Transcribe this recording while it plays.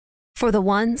For the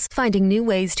ones finding new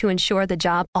ways to ensure the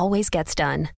job always gets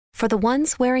done. For the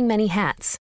ones wearing many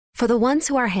hats. For the ones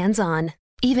who are hands-on,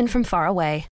 even from far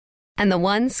away. And the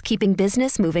ones keeping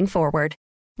business moving forward.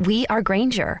 We are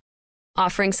Grainger,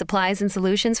 offering supplies and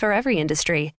solutions for every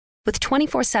industry, with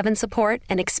 24/7 support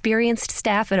and experienced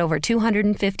staff at over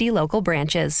 250 local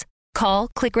branches. Call,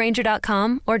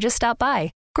 clickgrainger.com, or just stop by.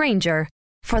 Grainger,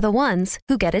 for the ones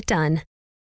who get it done.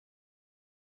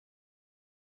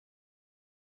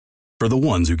 For the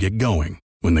ones who get going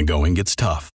when the going gets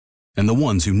tough, and the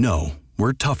ones who know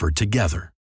we're tougher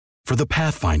together. For the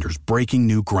Pathfinders breaking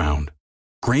new ground,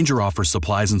 Grainger offers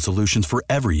supplies and solutions for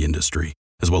every industry,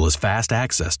 as well as fast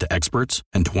access to experts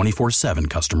and 24/7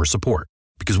 customer support.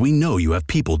 Because we know you have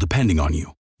people depending on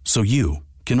you, so you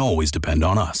can always depend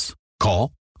on us.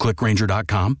 Call,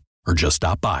 clickgrainger.com, or just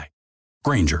stop by.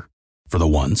 Grainger, for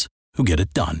the ones who get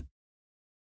it done.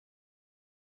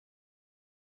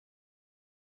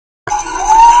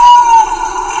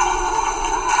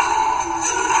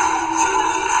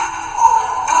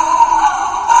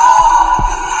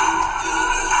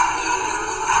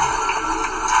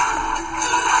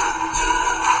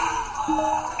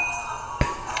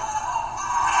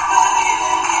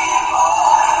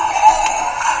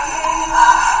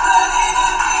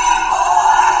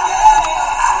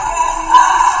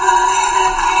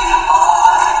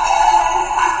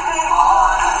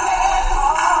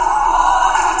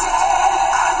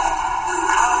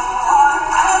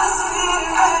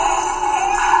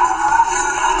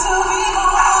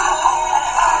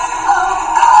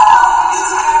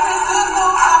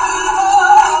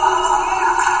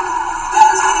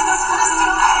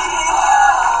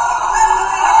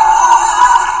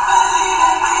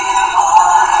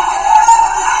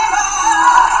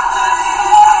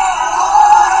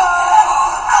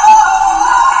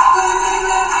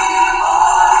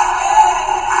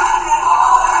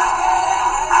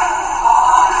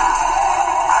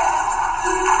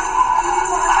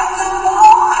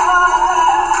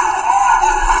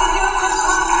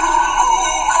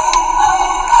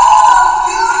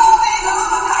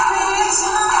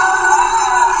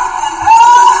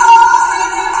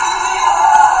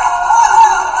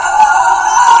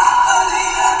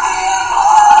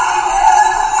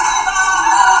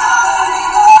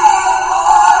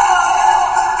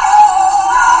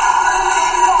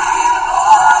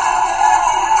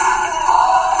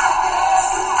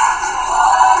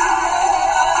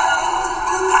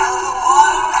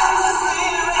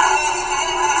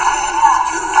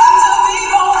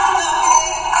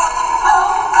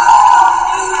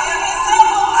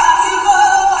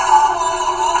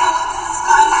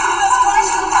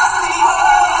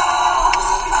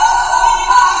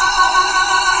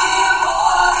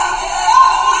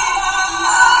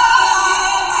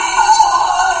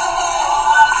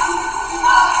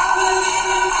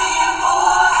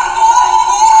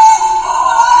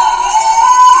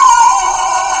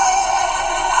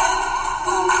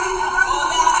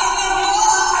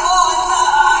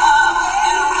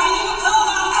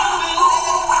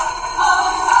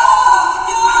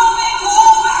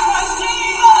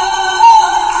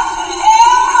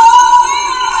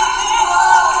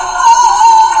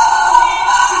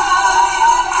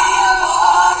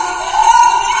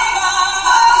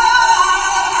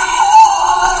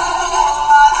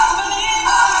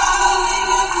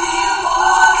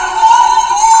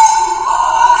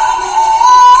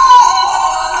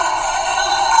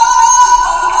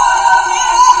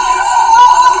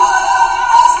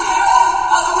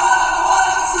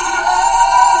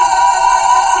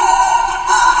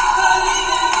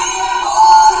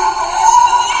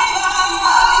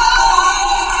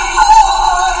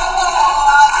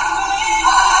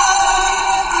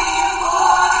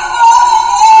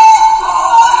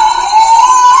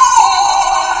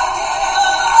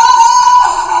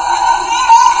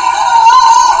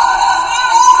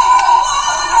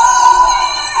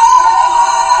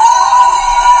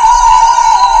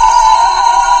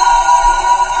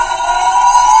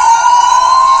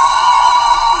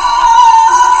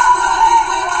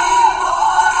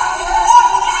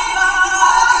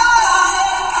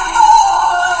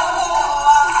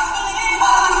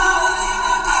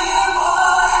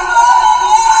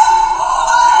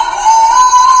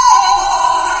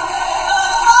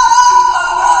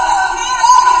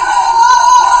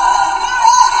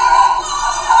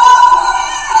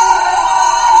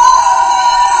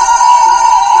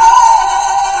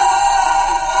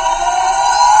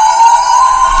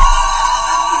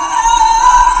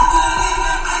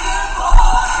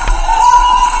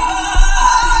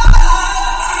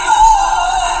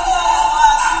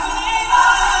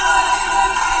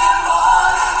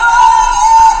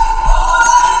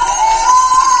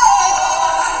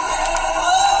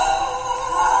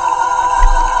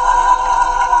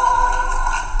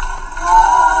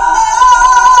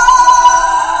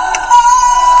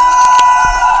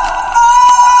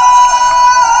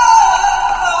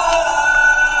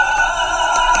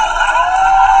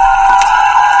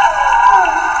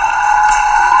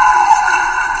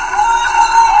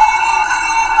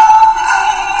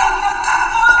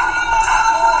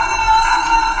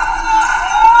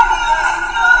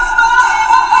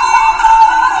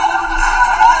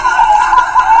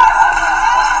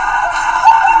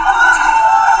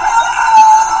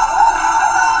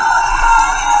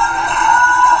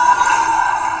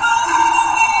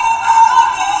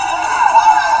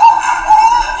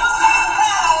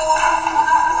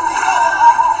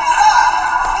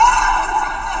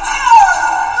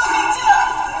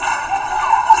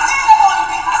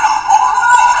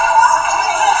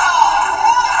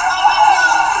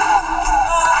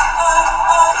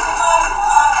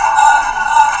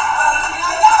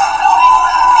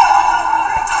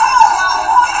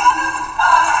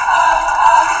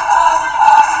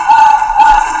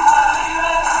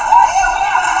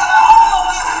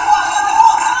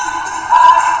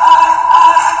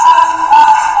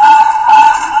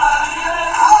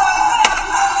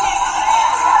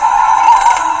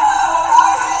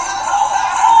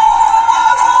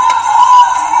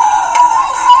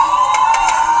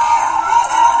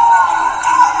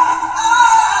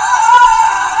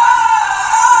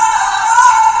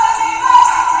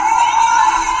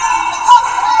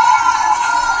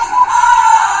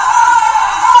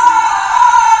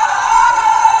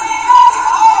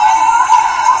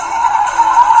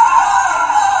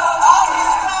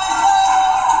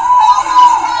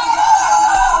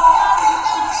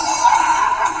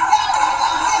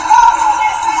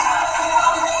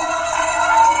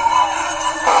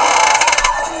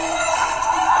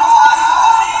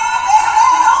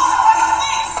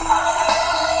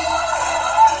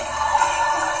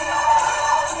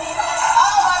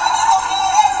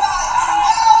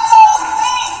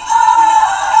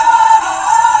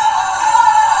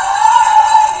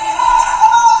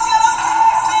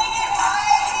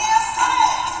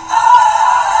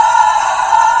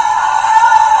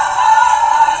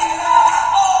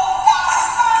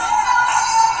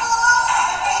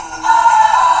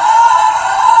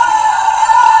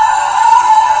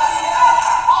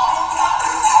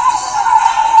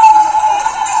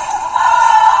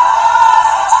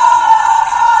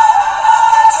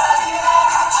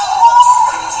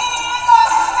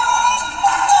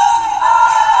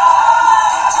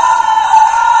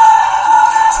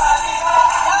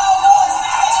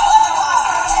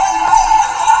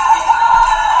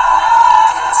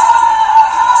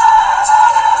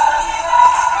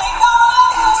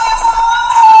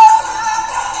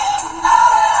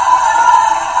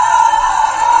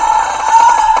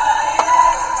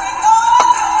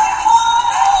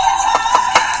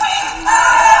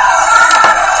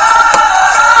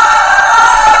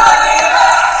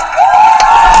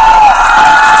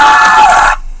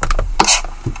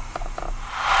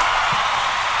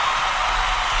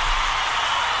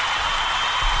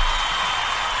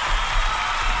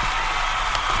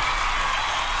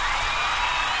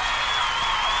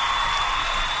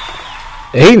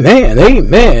 Amen,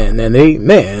 amen, and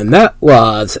amen. That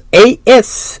was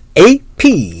ASAP,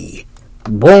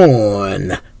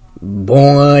 Born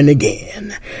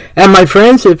Again. And my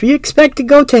friends, if you expect to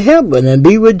go to heaven and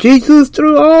be with Jesus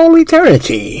through all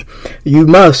eternity, you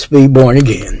must be born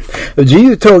again.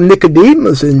 Jesus told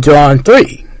Nicodemus in John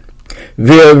 3,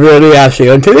 Very verily I say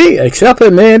unto thee, except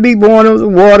a man be born of the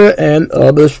water and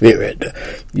of the Spirit,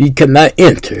 he cannot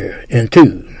enter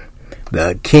into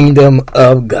the kingdom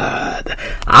of God.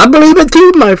 I believe it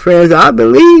too, my friends. I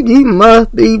believe you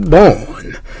must be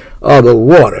born of the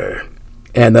water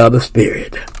and of the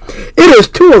Spirit. It is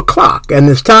 2 o'clock, and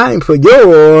it's time for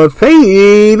your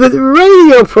favorite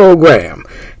radio program,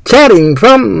 Chatting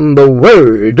from the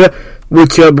Word,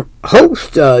 with your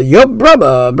host, your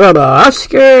brother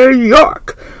Oscar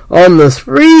York, on the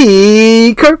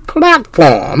Spreaker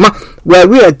platform, where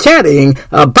we are chatting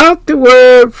about the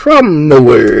Word from the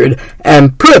Word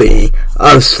and putting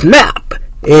a snap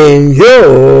in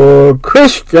your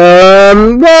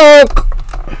Christian walk.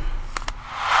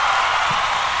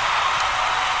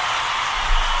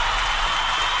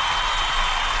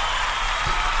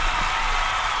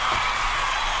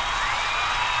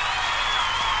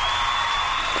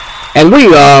 And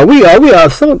we are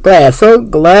so glad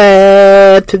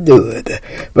to do it.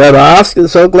 Brother Oscar,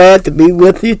 so glad to be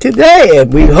with you today,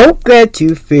 and we hope that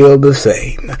you feel the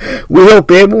same. We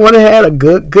hope everyone had a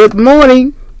good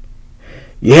morning.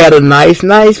 You had a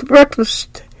nice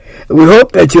breakfast. We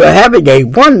hope that you're having a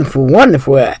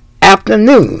wonderful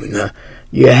afternoon.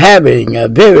 You're having a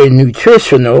very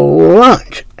nutritional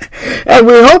lunch. And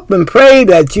we hope and pray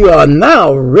that you are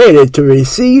now ready to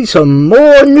receive some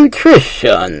more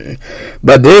nutrition.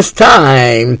 But this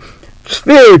time,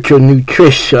 spiritual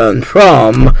nutrition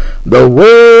from the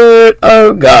Word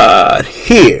of God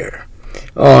here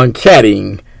on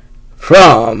Chatting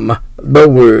from the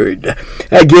Word.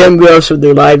 Again, we are so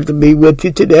delighted to be with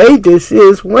you today. This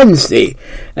is Wednesday,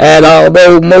 and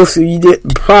although most of you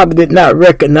probably did not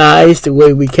recognize the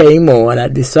way we came on, I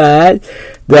decided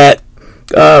that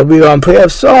we're going to play a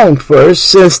song first,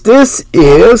 since this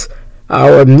is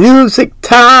our music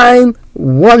time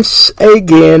once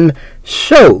again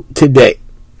show today.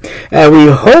 And we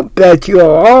hope that you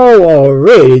are all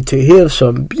ready to hear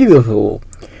some beautiful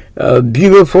a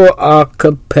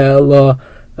cappella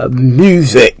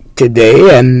music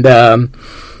today, and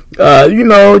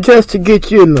just to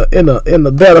get you in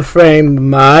a better frame of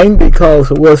mind because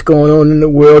of what's going on in the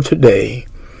world today.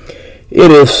 It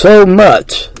is so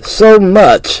much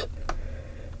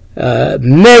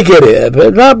negative,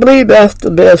 and I believe that's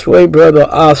the best way Brother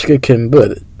Oscar can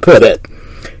put it.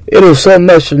 It is so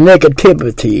much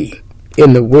negativity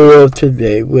in the world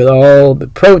today with all the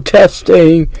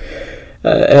protesting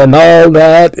and all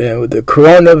that, and with the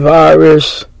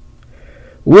coronavirus.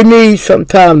 We need some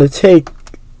time to take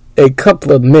a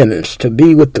couple of minutes to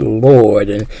be with the Lord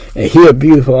and hear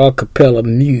beautiful a cappella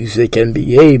music and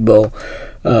be able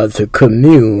to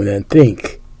commune and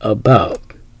think about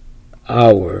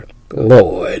our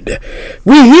Lord.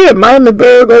 We here at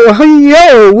Miamisburg,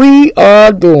 Ohio, we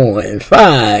are doing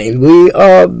fine. We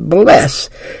are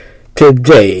blessed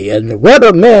today, and the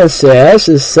weatherman says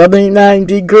it's 79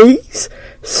 degrees,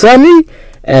 sunny,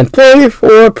 and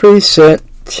 34%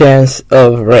 chance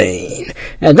of rain.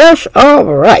 And that's all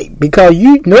right, because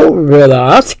you know Brother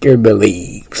Oscar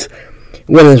believes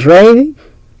when it's raining,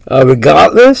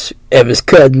 regardless if it's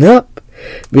cutting up,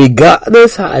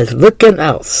 regardless how it's looking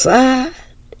outside.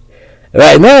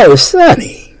 Right now it's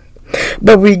sunny.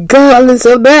 But regardless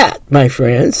of that, my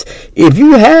friends, if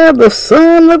you have the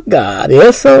Son of God,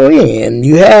 S-O-N,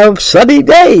 you have sunny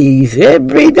days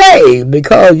every day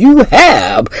because you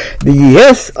have the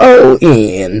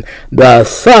S-O-N, the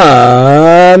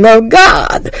Son of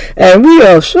God. And we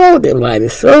are so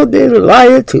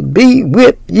delighted to be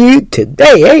with you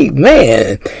today.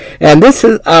 Amen. And this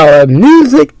is our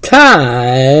music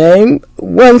time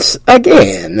once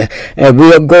again. And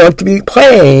we are going to be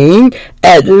playing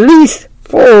at least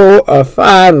 4 or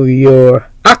 5 of your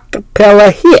a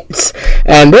cappella hits,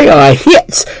 and they are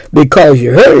hits because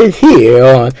you heard it here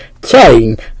on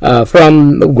Chatting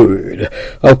from the Word.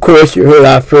 Of course, you heard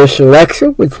our first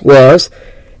selection, which was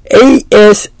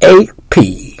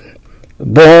ASAP,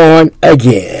 Born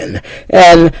Again,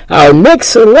 and our next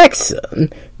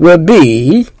selection will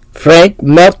be Frank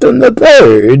Melton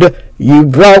III, You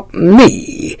Brought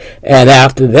Me, and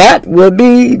after that will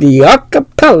be the a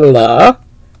cappella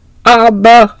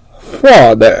Abba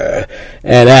Father.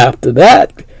 And after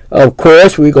that, of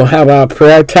course, we're going to have our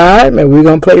prayer time, and we're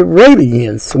going to play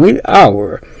Radiant Sweet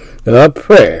Hour of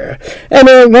Prayer. And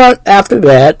then one after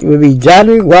that will be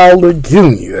Johnny Wilder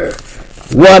Jr.,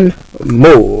 One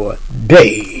more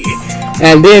day.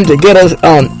 And then to get us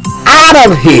on out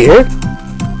of here,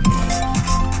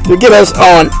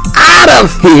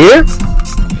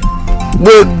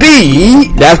 would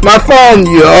be, that's my phone,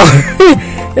 y'all,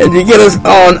 and to get us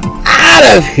on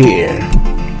out of here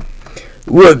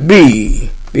would be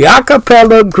the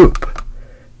acapella group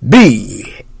BASIC,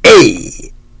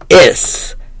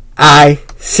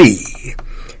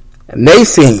 and they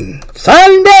sing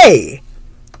Sunday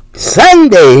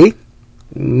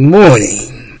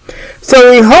morning.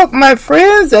 So we hope, my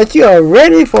friends, that you are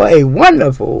ready for a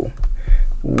wonderful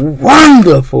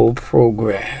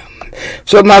program.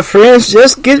 So, my friends,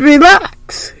 just get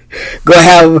relaxed. Go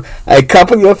have a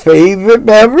cup of your favorite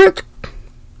beverage,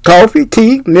 coffee,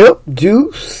 tea, milk,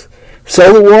 juice,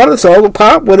 soda water, soda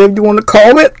pop, whatever you want to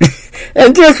call it,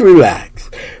 and just relax.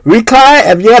 Recline,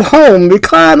 if you're at home,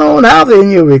 recline on out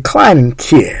in your reclining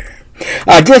chair.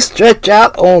 Or just stretch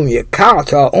out on your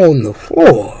couch or on the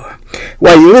floor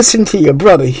while you listen to your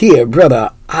brother here,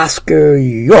 Brother Oscar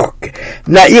York.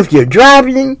 Now, if you're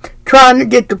driving, trying to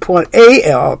get to point A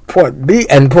or point B,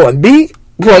 and point B,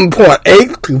 from point A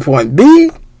to point B,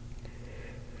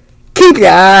 keep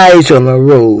your eyes on the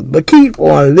road, but keep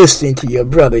on listening to your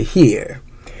brother here,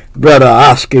 Brother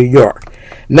Oscar York.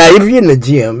 Now, if you're in the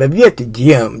gym, if you're at the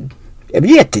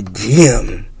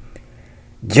gym,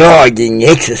 jogging,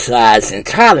 exercising,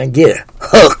 trying to get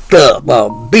hooked up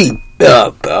or beat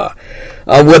up or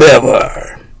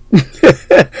whatever,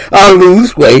 or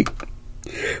lose weight,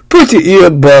 put your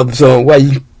earbuds on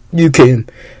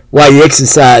while you're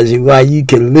exercising, while you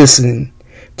can listen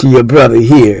to your brother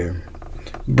here,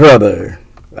 Brother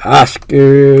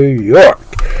Oscar York.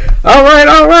 All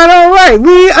right.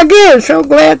 We, again, so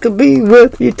glad to be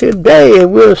with you today,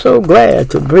 and we're so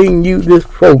glad to bring you this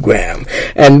program.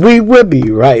 And we will be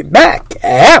right back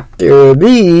after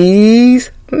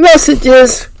these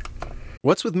messages.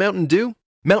 What's with Mountain Dew?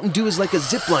 Mountain Dew is like a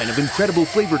zipline of incredible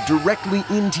flavor directly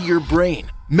into your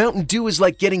brain. Mountain Dew is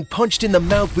like getting punched in the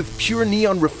mouth with pure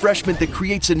neon refreshment that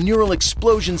creates a neural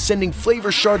explosion, sending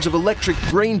flavor shards of electric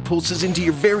brain pulses into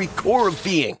your very core of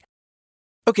being.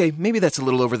 Okay, maybe that's a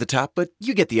little over the top, but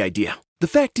you get the idea. The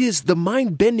fact is, the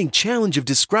mind-bending challenge of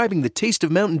describing the taste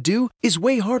of Mountain Dew is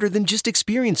way harder than just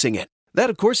experiencing it. That,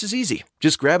 of course, is easy.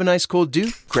 Just grab an ice cold Dew,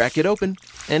 crack it open,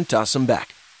 and toss them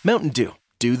back. Mountain Dew.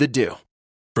 Do the Dew.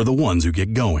 For the ones who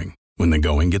get going when the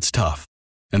going gets tough,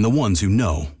 and the ones who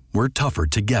know we're tougher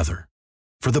together.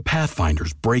 For the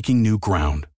Pathfinders breaking new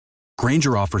ground,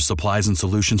 Grainger offers supplies and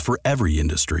solutions for every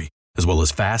industry, as well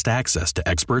as fast access to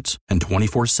experts and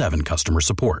 24/7 customer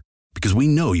support. Because we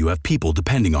know you have people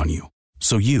depending on you,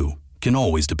 so you can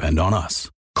always depend on us.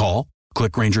 Call,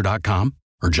 click Grainger.com,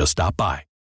 or just stop by.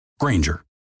 Grainger,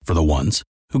 for the ones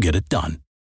who get it done.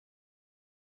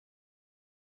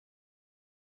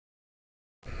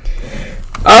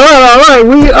 All right,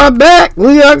 we are back.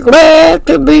 We are glad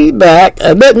to be back.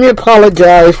 Let me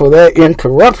apologize for that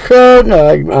interruption.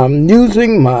 I'm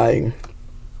using my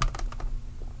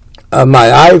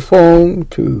iPhone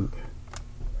to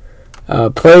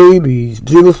play these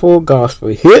beautiful gospel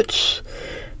hits.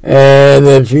 And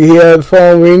if you hear the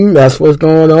phone ring, that's what's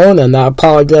going on. And I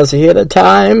apologize ahead of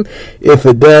time if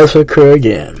it does occur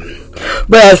again.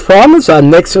 But as promised, our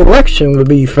next selection will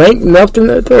be Frank Melton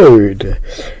III.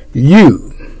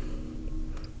 You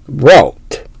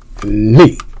brought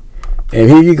me. And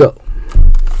here you go.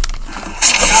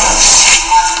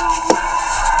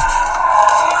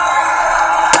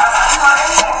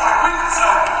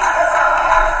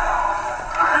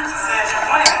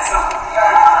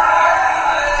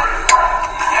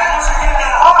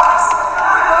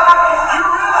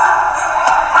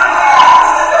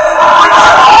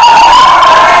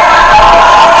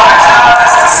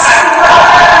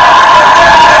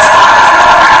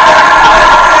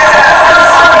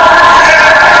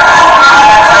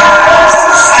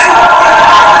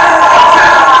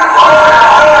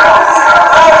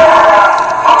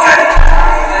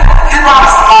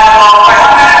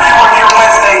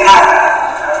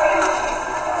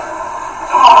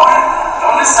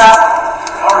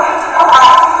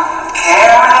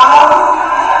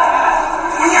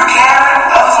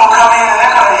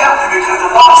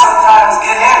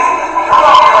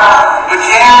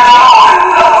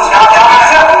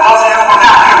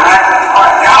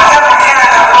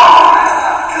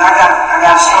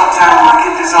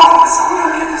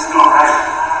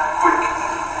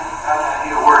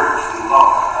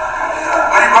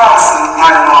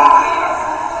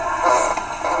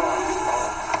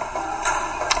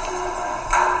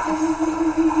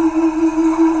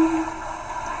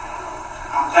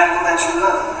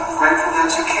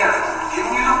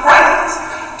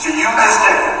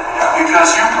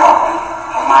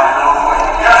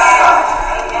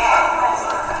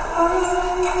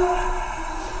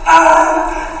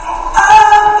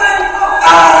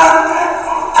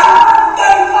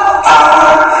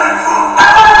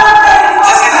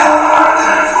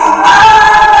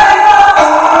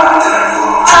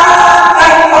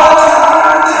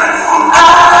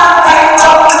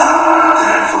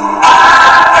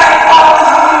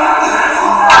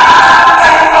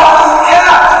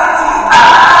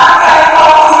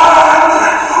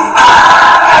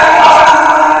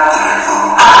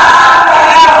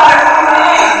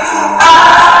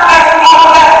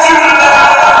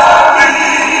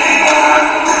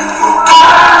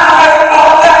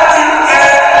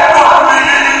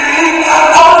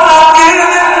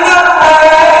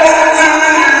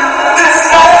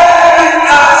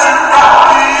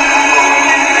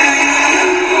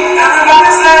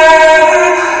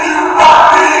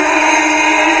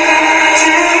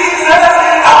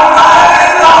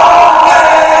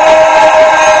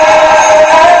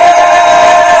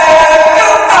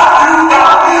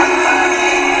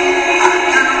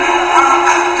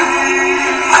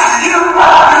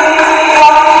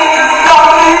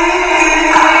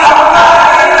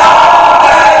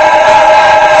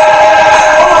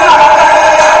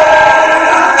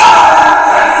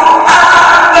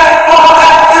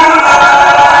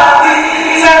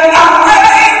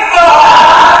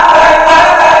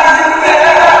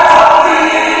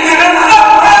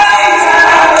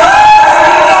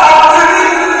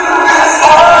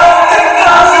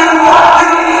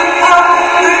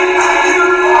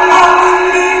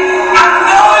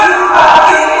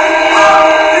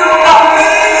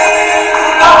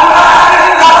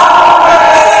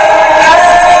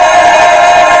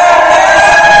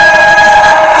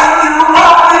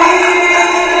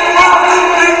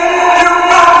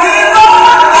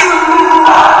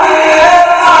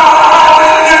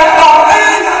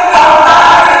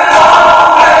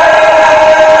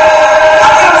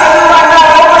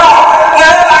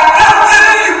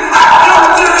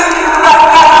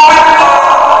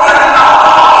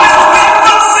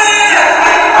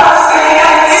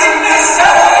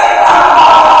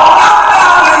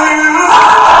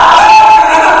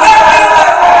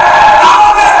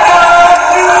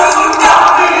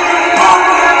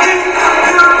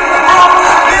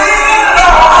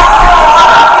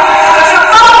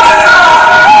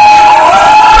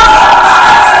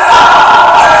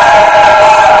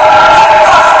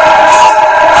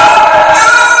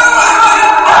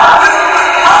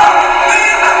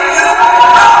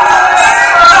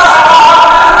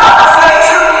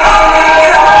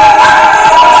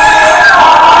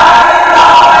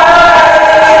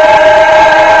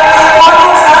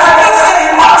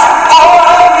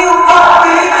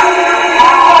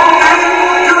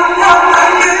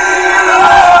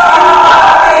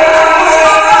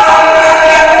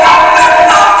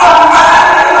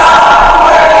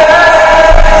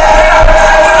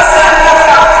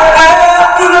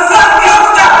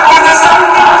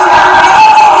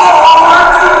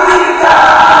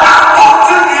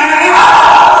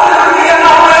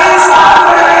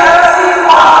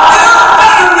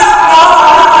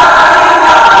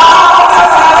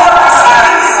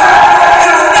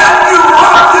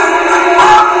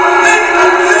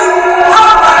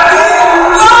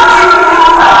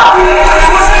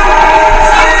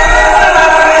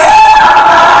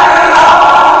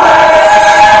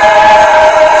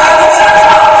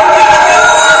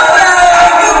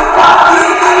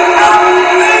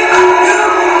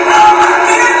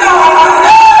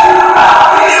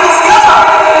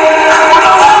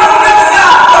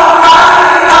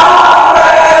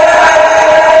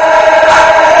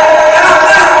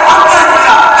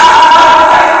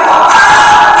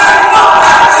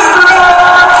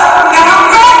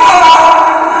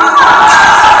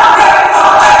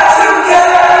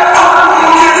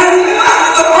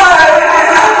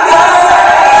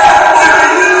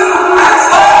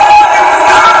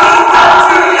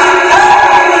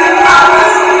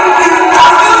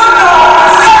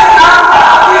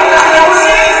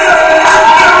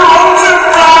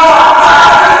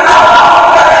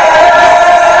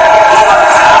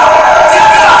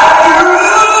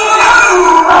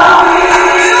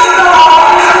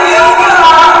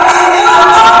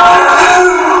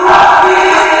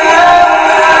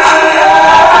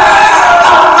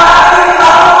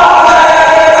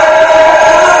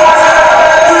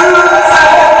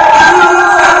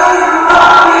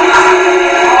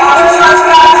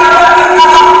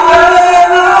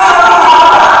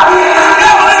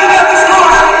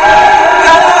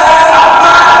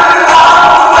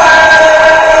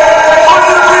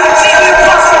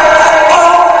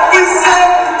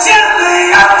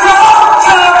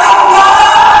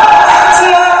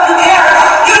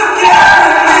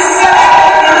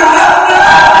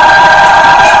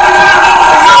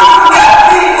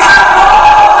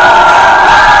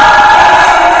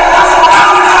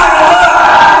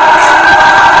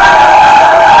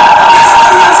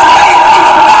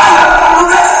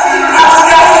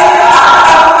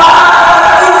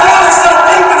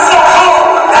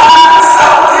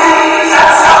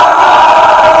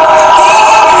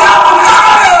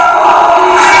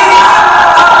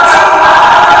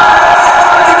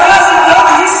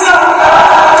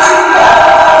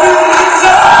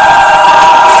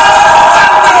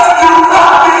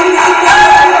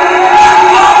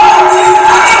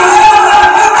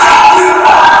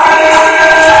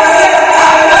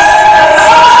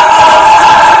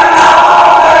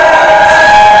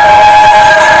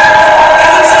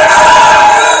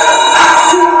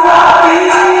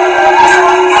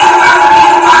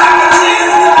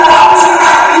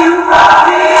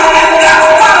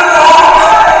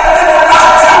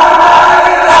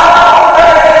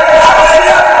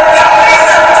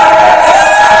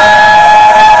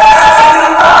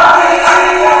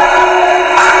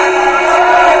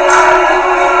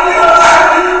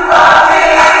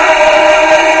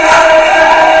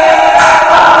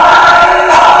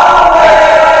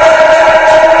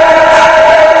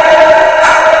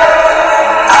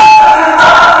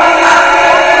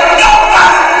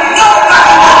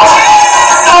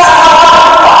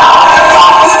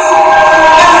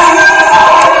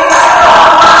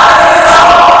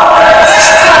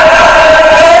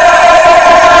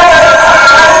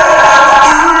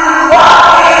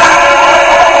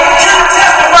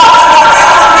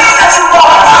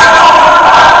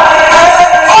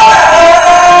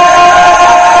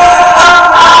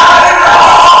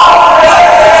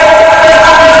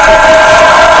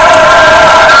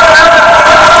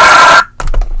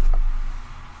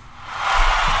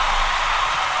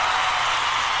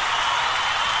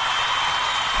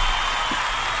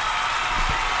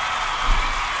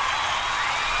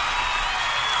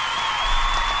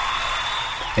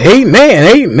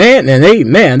 Amen, amen, and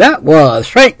amen. That was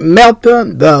Frank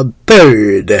Melton the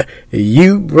Third.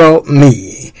 You brought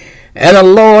me. And the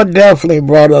Lord definitely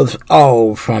brought us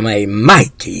all from a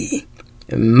mighty,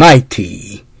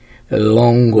 mighty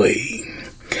long way.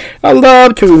 I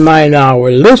love to remind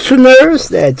our listeners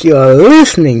that you're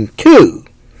listening to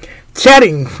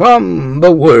Chatting from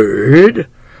the Word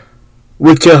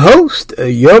with your host,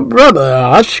 your brother,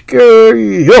 Oscar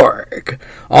York,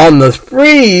 on the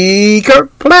Spreaker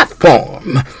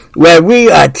platform, where we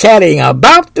are chatting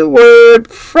about the Word,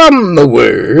 from the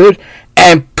Word,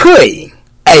 and putting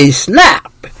a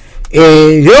snap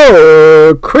in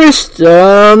your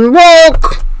Christian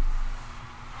walk.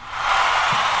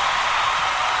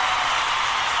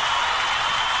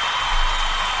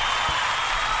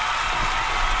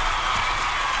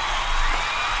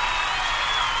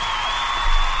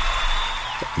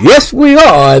 Yes, we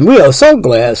are, and we are so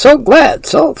glad to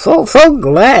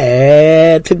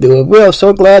do it. We are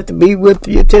so glad to be with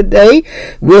you today.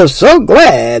 We're so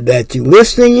glad that you're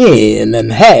listening in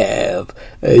and have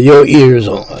your ears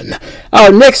on.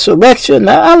 Our next selection,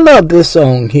 I love this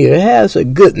song here. It has a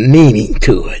good meaning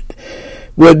to it.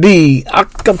 Would be a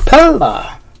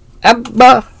cappella,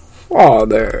 Abba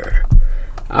Father.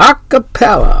 A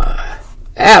cappella,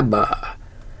 Abba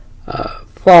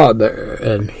Father,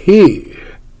 and here.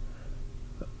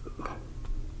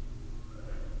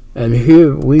 And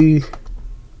here we,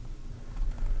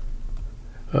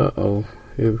 here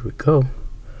we go.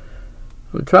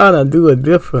 I'm trying to do a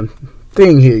different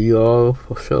thing here, y'all.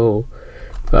 So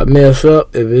if I mess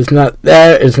up, if it's not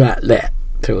there, it's not that.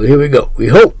 So here we go. We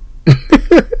hope.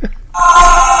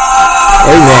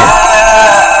 Amen.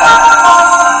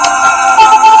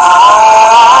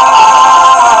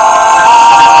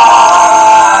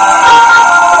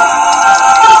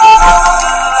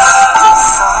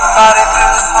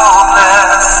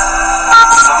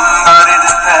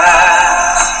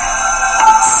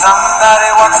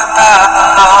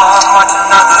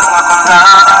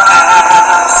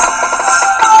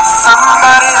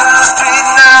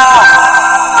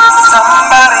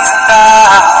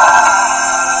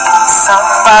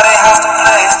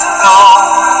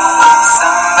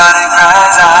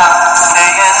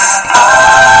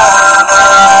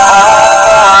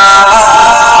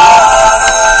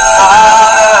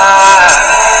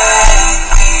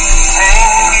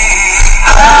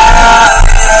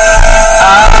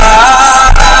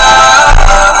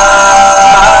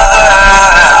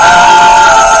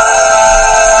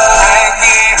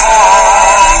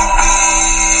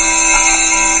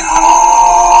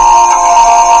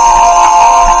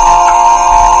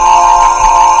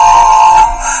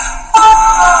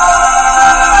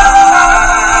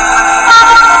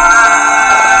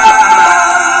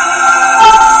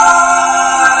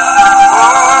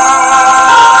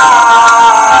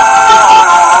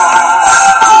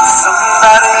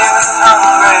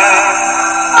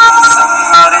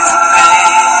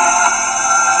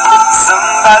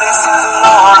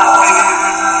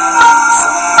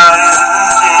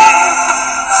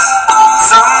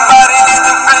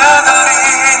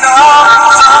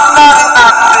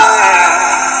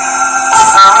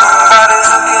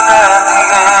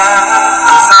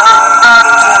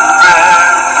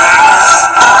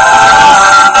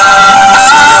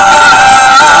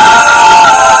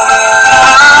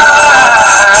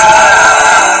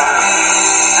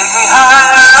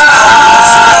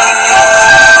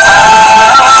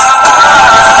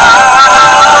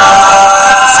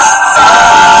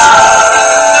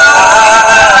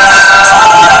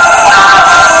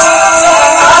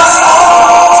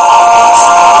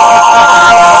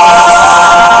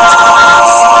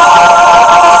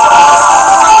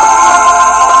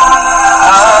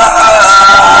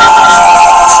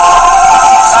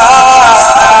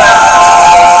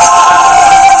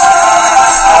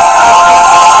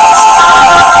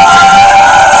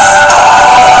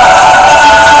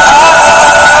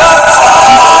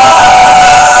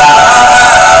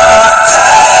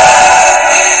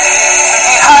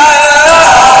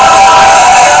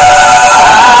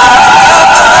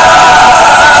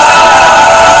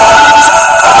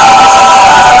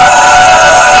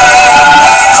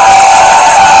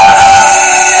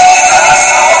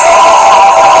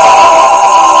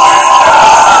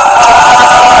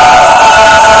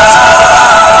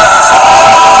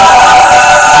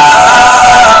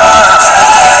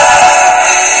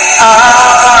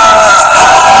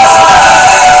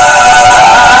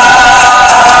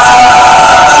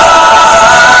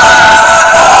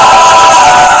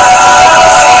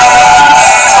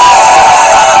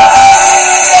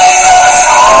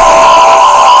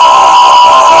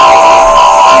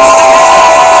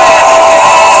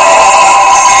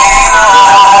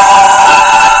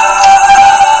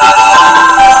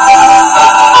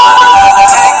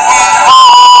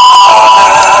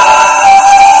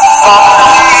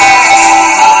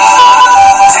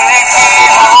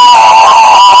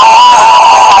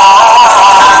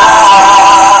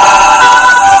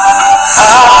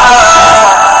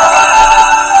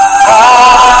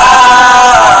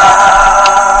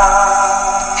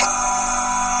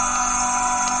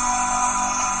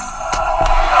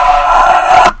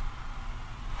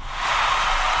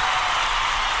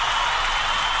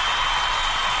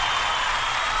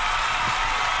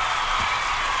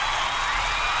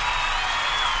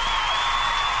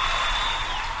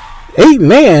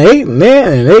 Amen,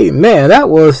 amen, and amen. That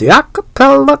was the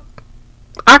acapella,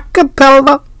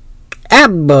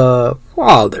 Abba,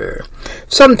 Father.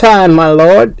 Sometime, my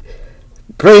Lord,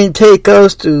 pray and take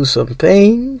us through some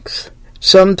things.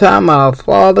 Sometime, our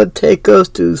Father, take us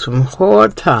through some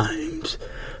hard times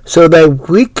so that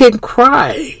we can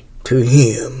cry to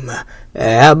Him,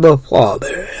 Abba,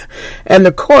 Father. And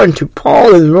according to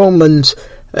Paul in Romans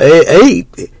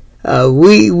 8,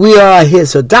 we are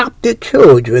His adopted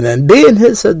children, and being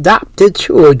His adopted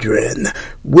children,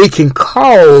 we can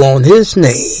call on His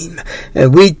name,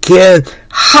 and we can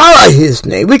holler His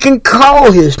name. We can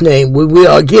call His name when we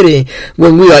are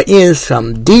in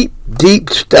some deep,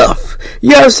 deep stuff.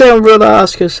 You understand what Brother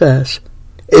Oscar says?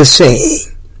 Is saying.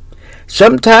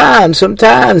 Sometimes,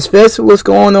 especially what's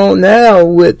going on now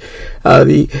with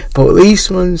the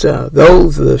policemen,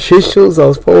 those officials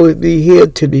are supposed to be here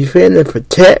to defend and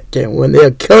protect, and when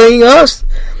they're killing us,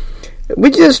 we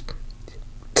just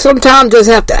sometimes just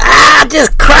have to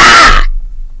just cry,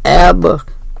 Abba,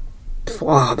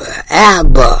 Father,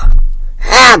 Abba,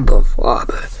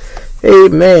 Father.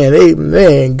 Amen,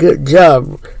 amen. Good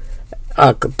job,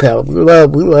 acapella.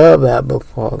 We love Abba,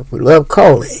 Father. We love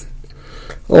calling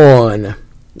on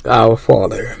our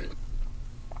Father.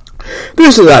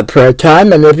 This is our prayer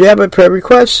time, and if you have a prayer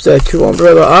request that you want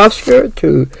Brother Oscar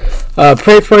to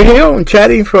pray for you on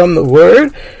Chatting from the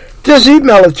Word, just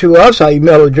email it to us. Our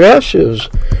email address is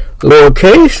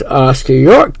lowercase Oscar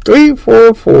York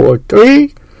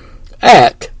 3443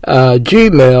 at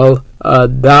gmail.com.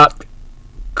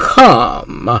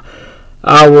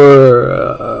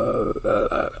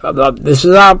 This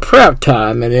is our prayer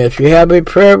time, and if you have a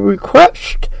prayer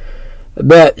request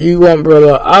that you want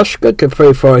Brother Oscar to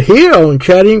pray for here on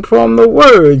Chatting from the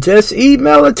Word, just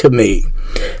email it to me.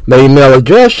 My email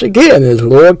address again is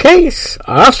lowercase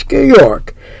Oscar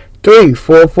York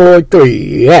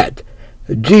 3443 at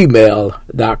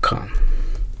gmail.com.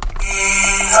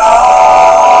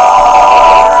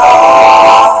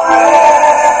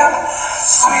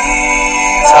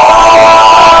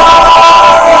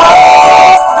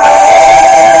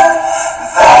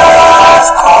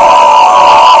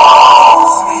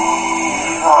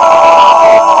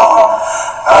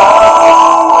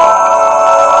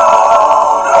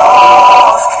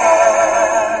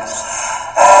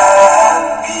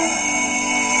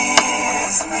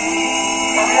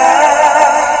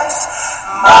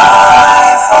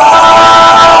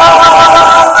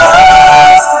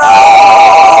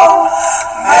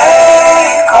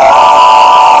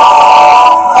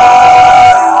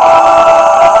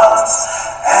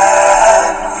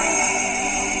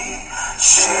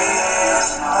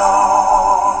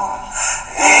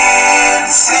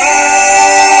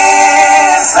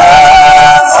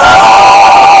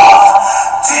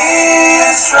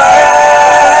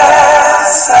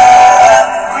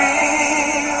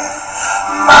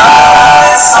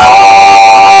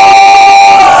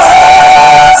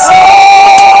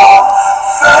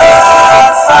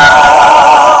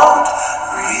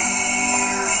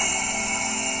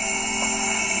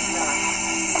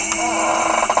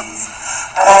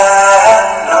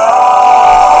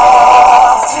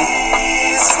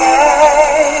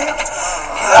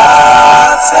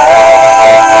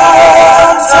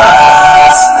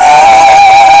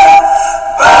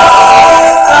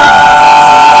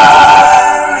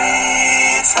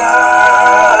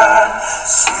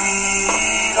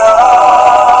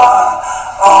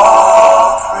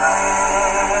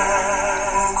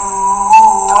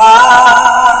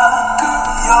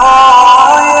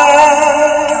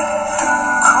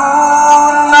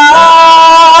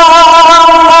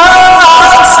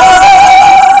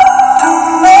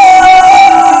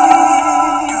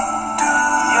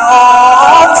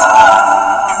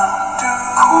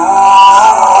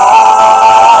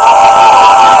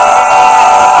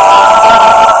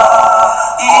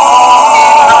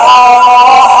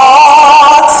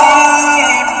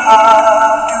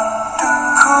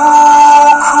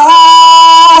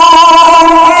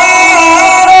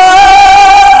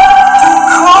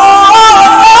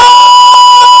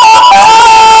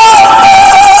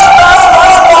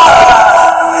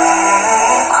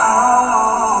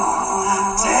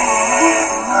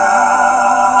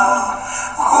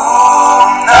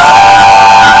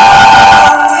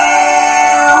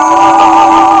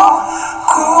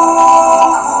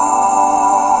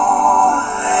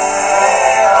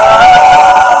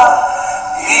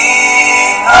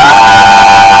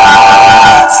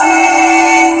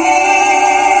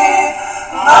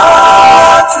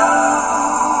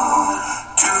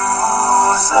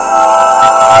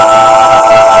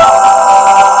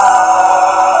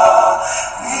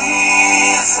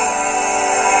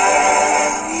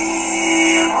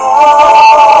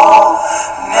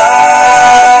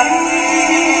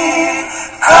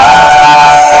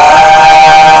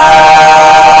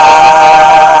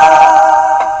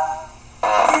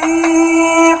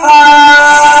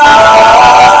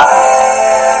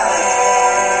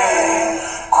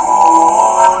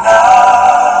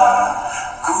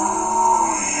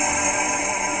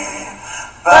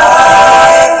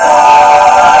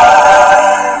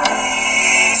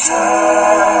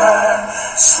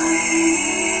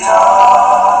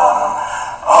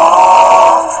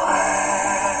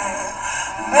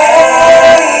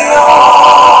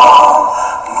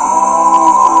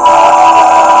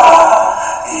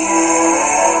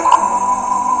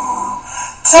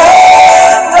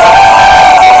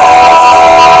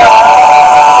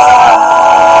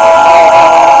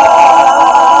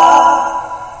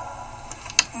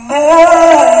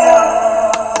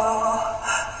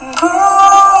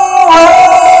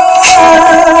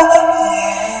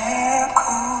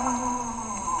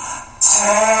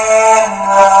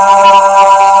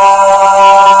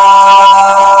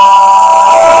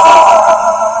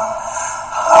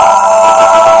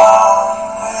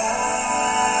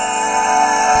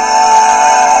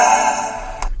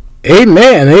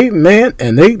 Amen, amen,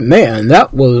 and amen.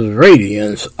 That was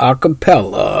Radiance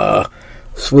Acapella,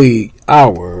 Sweet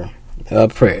Hour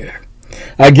of Prayer.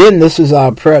 Again, this is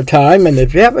our prayer time, and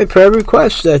if you have a prayer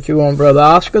request that you want Brother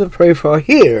Oscar to pray for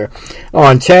here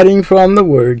on Chatting from the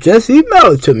Word, just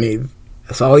email it to me.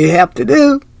 That's all you have to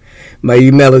do. My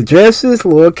email address is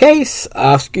lowercase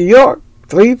Oscar York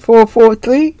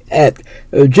 3443 at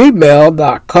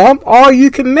gmail.com, or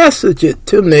you can message it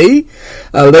to me.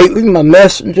 Lately, my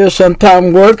messenger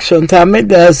sometimes works, sometimes it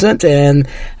doesn't, and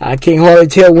I can't hardly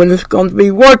tell when it's going to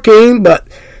be working, but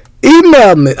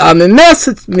email me,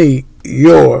 message me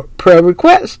your prayer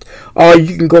request, or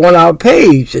you can go on our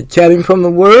page at Chatting from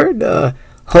the Word,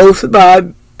 hosted by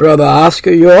Brother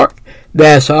Oscar York,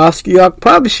 that's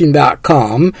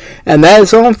OscarYorkPublishing.com, and that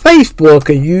is on Facebook,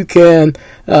 and you can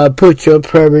put your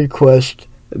prayer request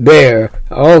there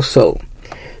also.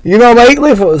 You know,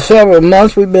 lately for several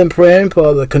months we've been praying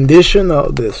for the condition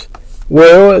of this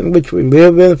world in which we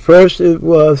live in. First it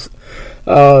was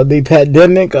the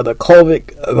pandemic of the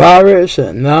COVID virus,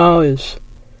 and now it's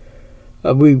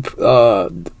we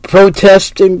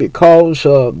protesting because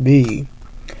of the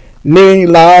many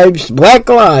lives, black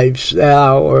lives, that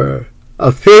our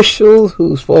officials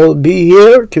who's supposed to be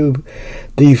here to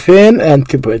defend and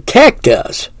to protect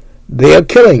us, they're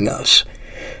killing us.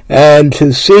 And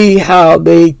to see how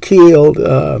they killed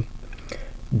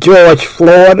George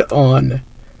Floyd on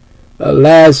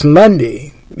last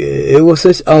Monday, it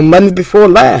was on Monday before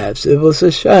last, it was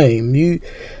a shame. You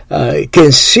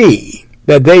can see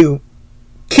that they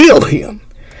killed him.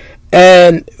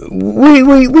 And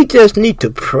we just need to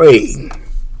pray,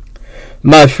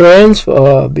 my friends,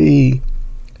 for the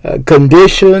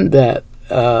condition that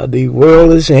the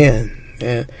world is in.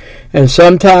 And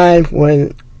sometimes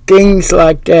when things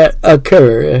like that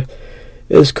occur,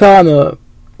 it's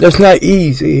not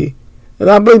easy. And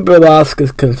I believe Brother Oscar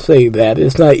can say that.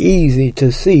 It's not easy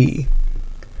to see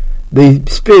the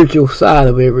spiritual side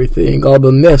of everything, or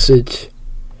the message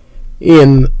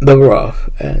in the rough.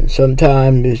 And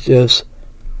sometimes it's just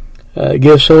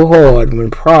gets so hard when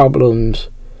problems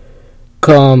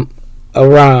come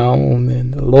around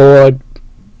and the Lord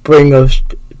bring us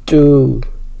to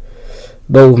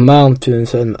those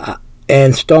mountains and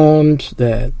storms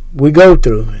that we go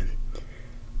through,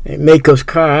 and make us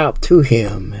cry out to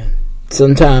Him. And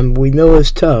sometimes we know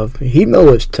it's tough. He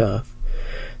knows it's tough.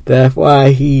 That's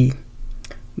why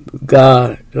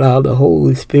God allowed the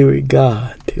Holy Spirit,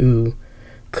 God, to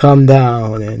come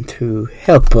down and to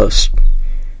help us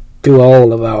through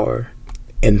all of our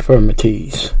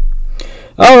infirmities.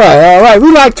 All right.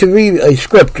 We like to read a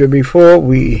scripture before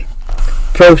we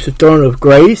approach the throne of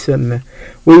grace, and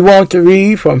we want to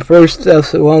read from 1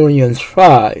 Thessalonians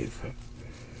 5.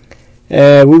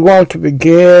 And we want to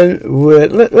begin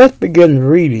with, let's begin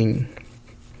reading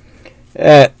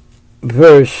at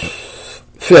verse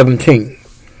 17.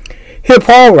 Here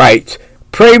Paul writes,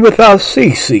 "Pray without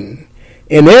ceasing.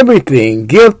 In everything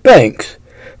give thanks,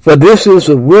 for this is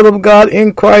the will of God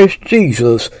in Christ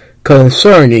Jesus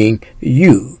concerning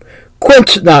you.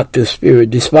 Quench not the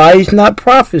spirit, despise not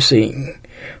prophesying.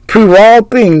 Prove all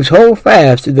things, hold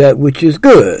fast to that which is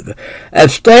good.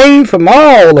 Abstain from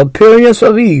all appearance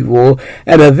of evil,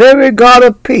 and the very God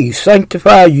of peace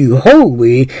sanctify you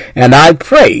wholly. And I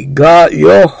pray, God,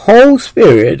 your whole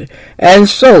spirit and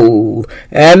soul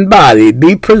and body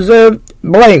be preserved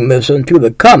blameless unto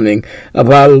the coming of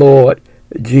our Lord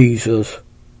Jesus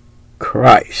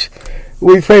Christ."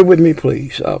 Will you pray with me,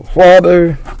 please? Our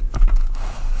Father,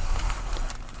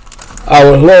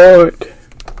 our Lord,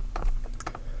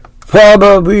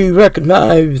 Father, we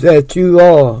recognize that you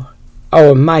are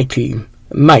our mighty,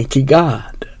 mighty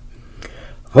God.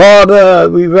 Father,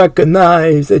 we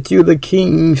recognize that you're the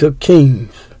kings of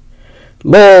kings,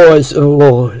 lords of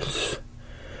lords.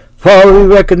 Father, we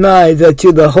recognize that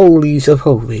you're the holies of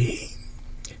holies.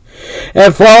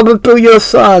 And Father, through your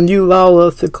Son, you allow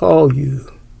us to call you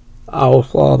our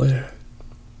Father.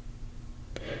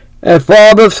 And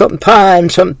Father,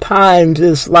 sometimes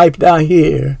this life down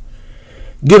here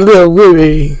get a little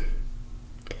weary.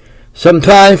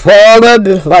 Sometimes, Father,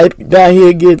 this life down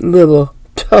here get a little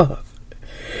tough.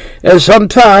 And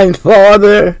sometimes,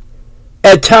 Father,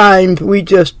 at times we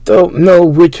just don't know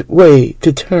which way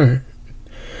to turn.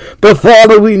 But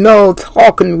Father, we know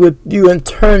talking with you and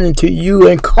turning to you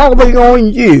and calling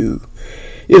on you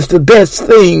is the best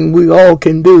thing we all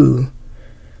can do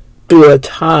through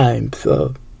times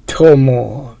of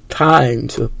turmoil,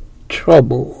 times of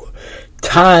trouble,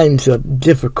 times of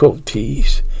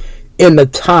difficulties, in the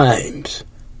times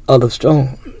of the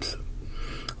storms.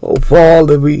 Oh,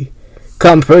 Father, we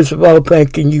come first of all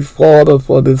thanking you, Father,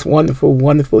 for this wonderful,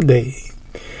 wonderful day.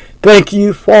 Thank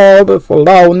you, Father, for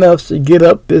allowing us to get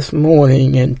up this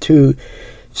morning and to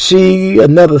see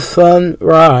another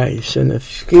sunrise and to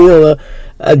feel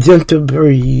a gentle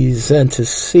breeze and to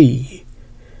see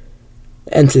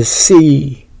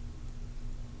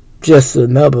just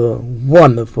another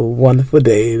wonderful, wonderful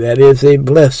day. That is a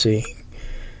blessing,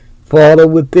 Father,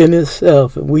 within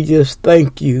itself. And we just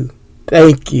thank you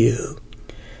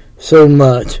so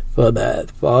much for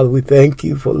that. Father, we thank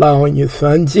you for allowing your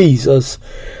son Jesus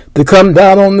to come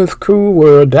down on this cruel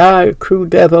world, die a cruel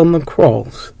death on the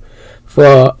cross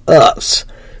for us,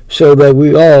 so that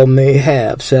we all may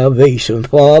have salvation.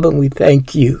 Father, we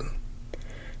thank you.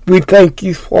 We thank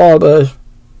you, Father,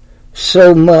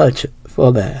 so much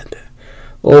for that.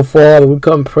 Oh, Father, we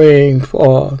come praying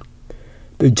for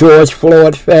the George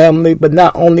Floyd family, but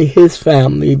not only his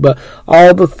family, but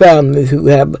all the families who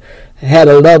have had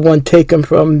a loved one taken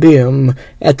from them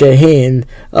at the hand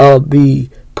of the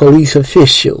police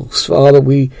officials. Father,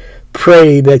 we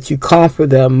pray that you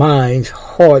comfort their minds,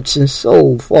 hearts, and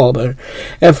soul, Father.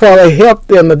 And Father, help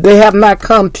them if they have not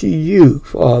come to you,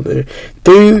 Father,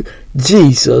 through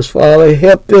Jesus. Father,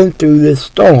 help them through this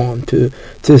storm to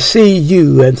see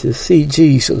you and to see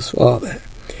Jesus, Father.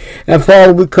 And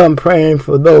Father, we come praying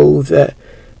for those that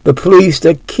the police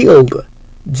that killed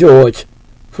George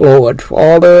Floyd,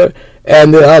 Father,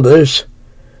 and the others.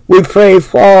 We pray,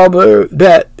 Father,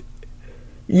 that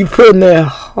you put in their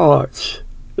hearts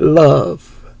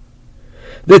love,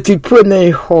 that you put in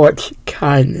their hearts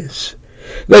kindness,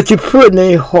 that you put in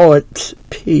their hearts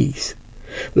peace.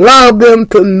 Allow them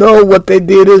to know what they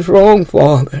did is wrong,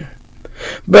 Father,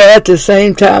 but at the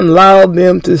same time allow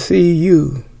them to see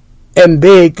you and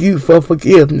beg you for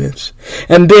forgiveness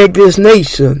and beg this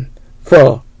nation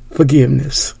for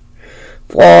forgiveness.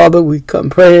 Father, we come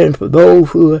praying for those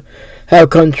who have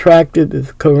contracted the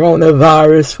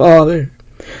coronavirus, Father.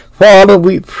 Father,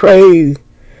 we pray,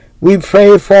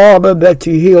 Father, that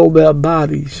you heal their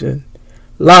bodies and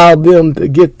allow them to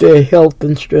get their health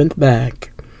and strength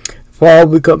back. Father,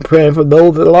 we come praying for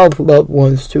those that lost loved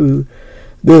ones to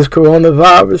this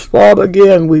coronavirus. Father,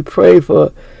 again, we pray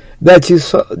for that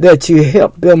you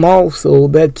help them also,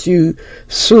 that you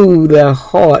soothe their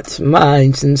hearts,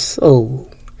 minds, and soul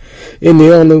in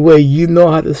the only way you know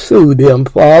how to soothe them,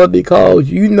 Father, because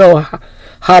you know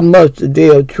how much they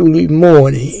are truly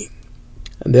mourning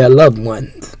their loved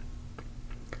ones.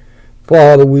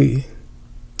 Father, we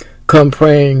come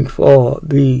praying for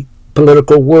the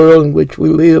political world in which we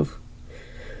live,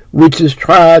 which has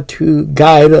tried to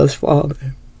guide us,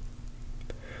 Father.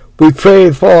 We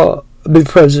pray for the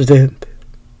president.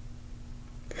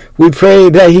 We pray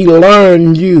that he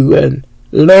learn you and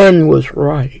learn what's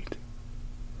right.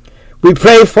 We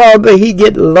pray, Father, he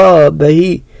get love, that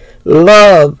he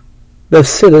love the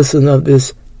citizen of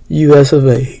this U.S. of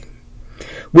A.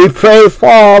 We pray,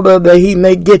 Father, that he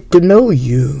may get to know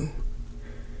you,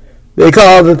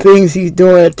 because the things he's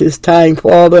doing at this time,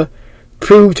 Father,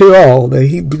 prove to all that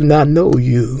he do not know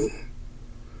you.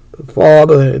 But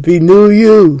Father, if he knew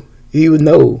you, he would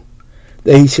know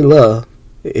that he should love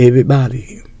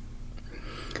everybody.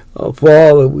 Oh,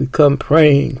 Father, we come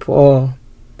praying for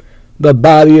the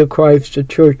body of Christ, the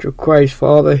church of Christ.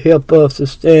 Father, help us to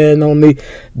stand on the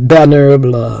banner of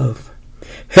love.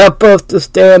 Help us to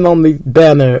stand on the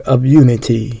banner of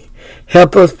unity.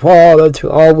 Help us, Father, to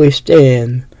always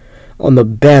stand on the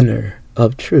banner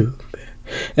of truth.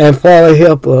 And Father,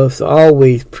 help us to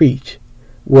always preach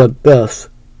what thus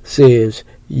says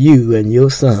you and your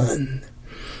Son.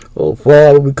 Oh,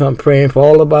 Father, we come praying for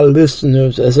all of our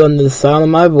listeners as under the sound of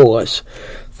my voice.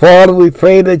 Father, we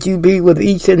pray that you be with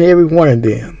each and every one of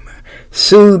them.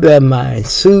 Soothe their mind,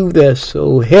 soothe their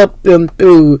soul, help them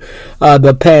through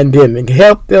the pandemic,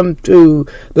 help them through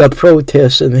the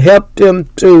protests, and help them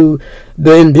through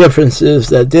the indifferences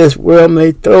that this world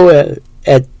may throw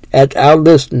at our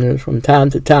listeners from time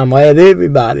to time, or at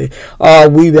everybody, or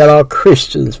we that are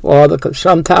Christians, Father, because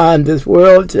sometimes this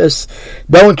world just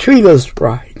don't treat us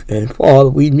right. And Father,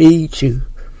 we need you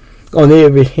on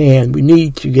every hand. We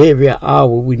need you every hour.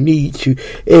 We need you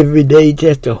every day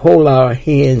just to hold our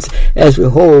hands as we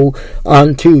hold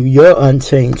onto your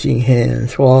unchanging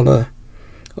hands, Father.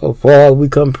 Oh, Father, we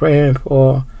come praying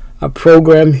for our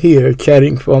program here,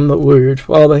 Chatting from the Word.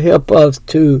 Father, help us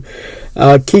to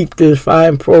keep this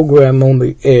fine program on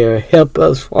the air. Help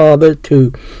us, Father,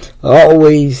 to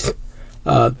always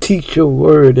teach your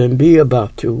word and be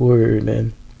about your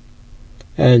word,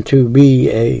 and to be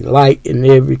a light in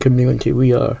every community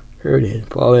we are heard in,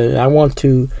 Father. And I want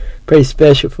to pray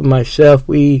special for myself.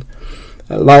 We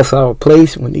lost our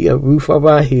place. We need a roof over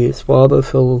our heads, Father.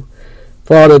 So,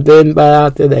 Father, then by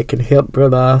out there that can help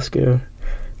Brother Oscar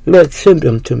send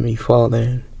them to me,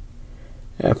 Father.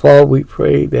 And Father, we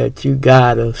pray that you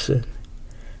guide us, and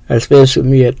especially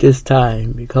me at this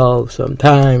time, because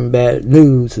sometimes bad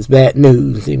news is bad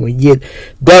news, and when you get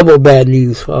double bad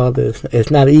news, Father,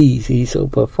 it's not easy. So,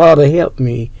 but Father, help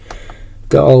me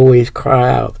to always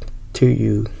cry out to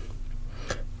you.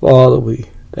 Father, we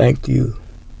thank you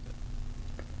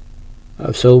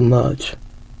so much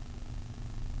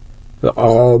for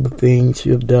all the things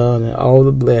you've done and all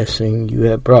the blessings you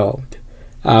have brought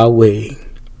our way.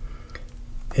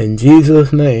 In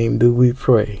Jesus' name do we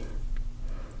pray.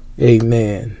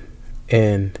 Amen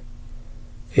and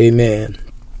amen.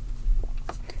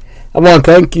 I want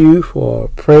to thank you for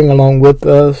praying along with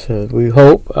us, and we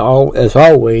hope, as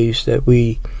always, that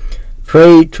we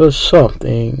prayed for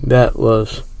something that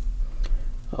was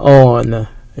on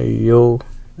your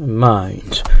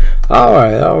minds. All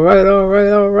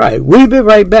right. We'll be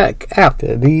right back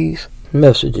after these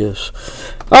messages.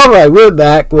 All right, we're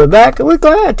back, and we're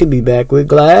glad to be back. We're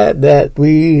glad that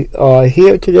we are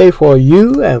here today for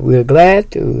you, and we're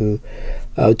glad to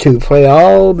play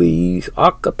all these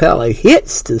a cappella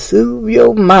hits to soothe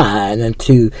your mind and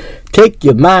to take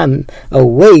your mind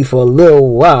away for a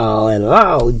little while and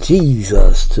allow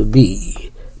Jesus to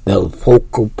be the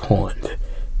focal point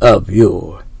of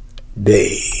your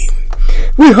day.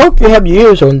 We hope you have your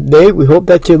ears on today. We hope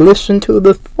that you listen to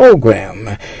the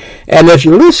program. And if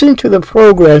you listen to the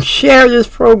program, share this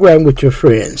program with your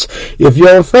friends. If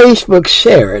you're on Facebook,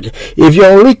 share it. If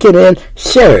you're on LinkedIn,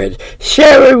 share it.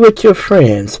 Share it with your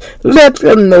friends. Let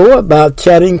them know about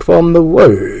Chatting from the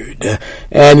Word.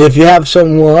 And if you have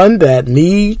someone that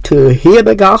needs to hear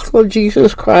the gospel of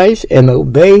Jesus Christ and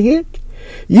obey it,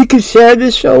 you can share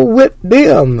this show with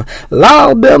them.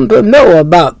 Allow them to know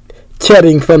about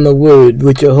Chatting from the Word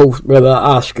with your host, Brother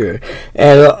Oscar,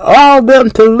 and allow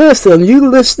them to listen. You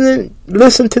listen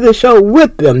to the show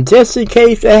with them, just in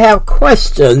case they have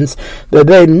questions that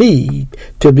they need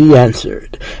to be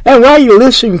answered. And while you're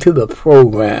listening to the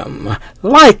program,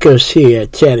 like us here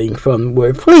at Chatting from the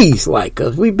Word. Please like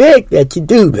us. We beg that you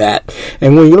do that.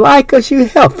 And when you like us, you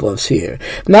help us here.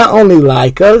 Not only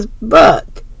like us, but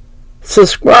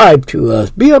subscribe to us.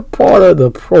 Be a part of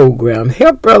the program.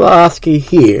 Help Brother Oscar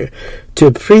here to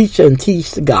preach and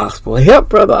teach the gospel. Help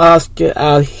Brother Oscar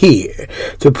out here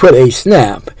to put a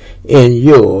snap in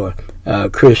your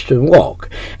Christian walk.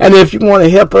 And if you want to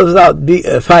help us out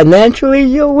financially,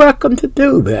 you're welcome to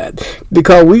do that,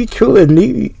 because we truly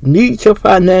need your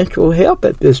financial help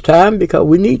at this time, because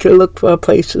we need to look for a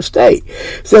place to stay.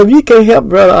 So if you can help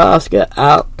Brother Oscar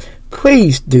out,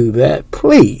 please do that.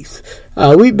 Please.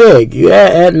 We beg you.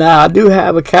 And I do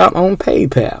have an account on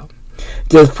PayPal.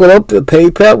 Just put up the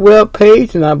PayPal web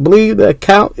page, and I believe the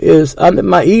account is under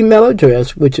my email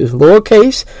address, which is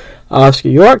lowercase Oscar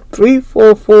York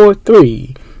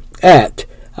 3443 at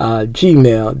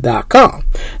gmail.com.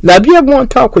 Now, if you ever want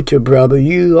to talk with your brother,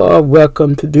 you are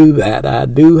welcome to do that. I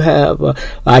do have,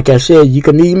 like I said, you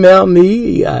can email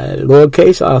me,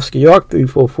 lowercase Oscar York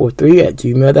 3443 at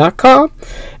gmail.com,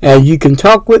 and you can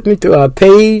talk with me through our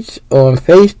page on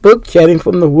Facebook, Chatting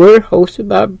from the Word, hosted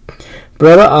by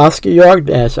Brother Oscar York,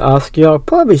 that's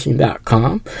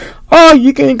OscarYorkPublishing.com, or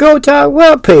you can go to our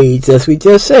webpage, as we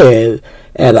just said,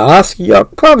 at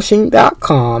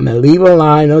OscarYorkPublishing.com, and leave a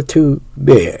line or two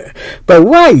there. But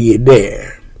while you're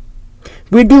there,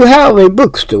 we do have a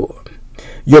bookstore.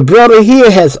 Your brother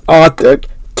here has authored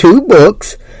 2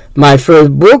 books. My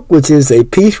first book, which is A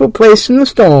Peaceful Place in the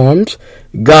Storms,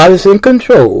 God is in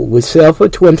Control, which sells for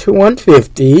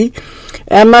 $21.50.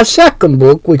 And my second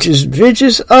book, which is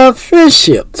Bridges of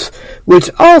Friendships, which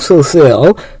also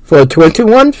sell for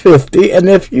 $21.50. And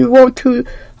if you want to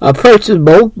purchase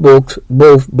both books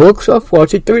are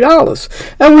 $43.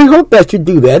 And we hope that you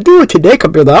do that. Do it today,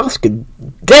 because Brother Oscar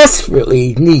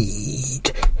desperately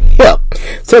need help.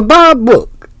 So buy a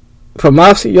book from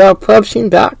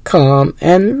OscarYorkPublishing.com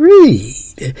and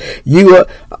read.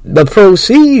 The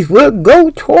proceeds will go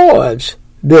towards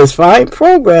this fine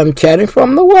program, Chatting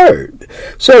from the Word.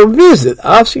 So visit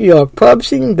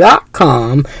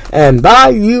OscarYorkPublishing.com and buy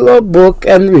you a book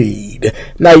and read.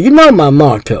 Now, you know my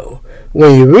motto.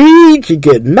 When you read, you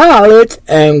get knowledge,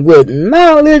 and with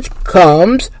knowledge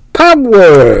comes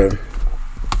power.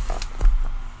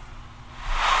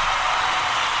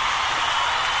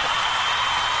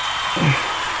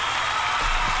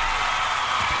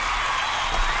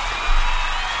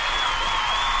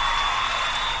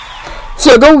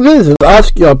 So go visit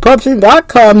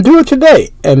OscarYorkPublishing.com, do it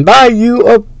today, and buy you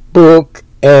a book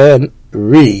and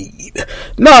read.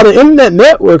 Now, the internet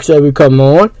networks that we come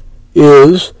on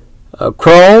is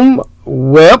Chrome,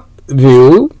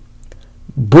 WebView,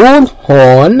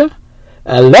 Bullhorn,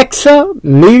 Alexa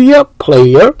Media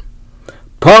Player,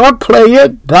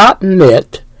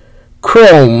 PowerPlayer.net,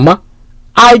 Chrome,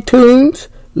 iTunes,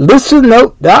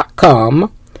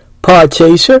 ListenNote.com,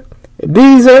 Podchaser,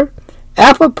 Deezer,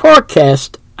 Apple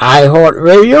Podcast,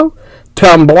 iHeartRadio,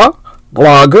 Tumblr,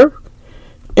 Blogger,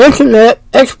 Internet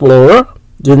Explorer,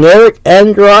 generic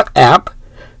Android app,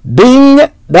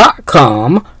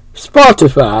 Bing.com,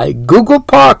 Spotify, Google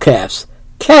Podcasts,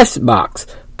 Castbox,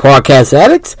 Podcast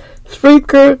Addicts,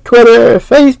 Spreaker, Twitter,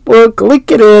 Facebook,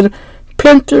 LinkedIn,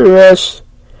 Pinterest,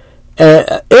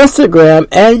 Instagram,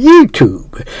 and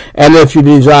YouTube. And if you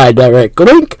desire a direct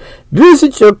link,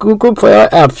 visit your Google Play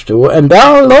App Store and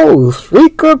download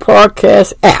Spreaker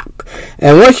Podcast app.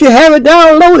 And once you have it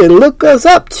downloaded, look us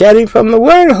up, Chatting from the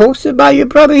Word, hosted by your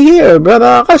brother here,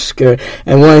 Brother Oscar.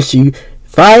 And once you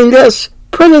find us,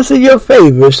 put us in your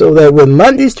favor so that when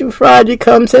Mondays to Friday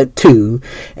comes at 2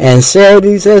 and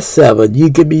Saturdays at 7,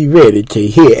 you can be ready to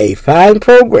hear a fine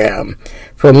program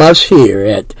from us here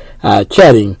at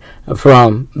Chatting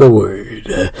from the Word.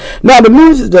 Now, the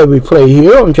music that we play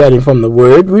here on Chatting from the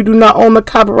Word, we do not own the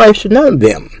copyright to none of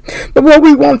them. But what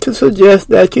we want to suggest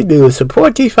that you do is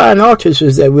support these fine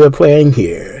artists that we're playing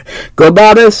here. Go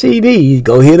buy their CDs,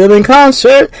 go hear them in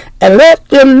concert, and let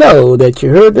them know that you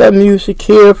heard their music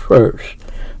here first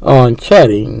on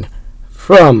Chatting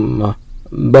from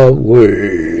the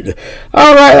Word.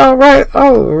 All right.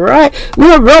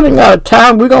 We're running out of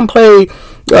time. We're going to play,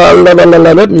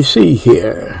 let me see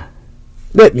here.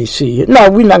 No,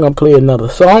 we're not going to play another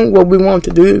song. What we want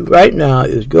to do right now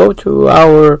is go to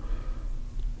our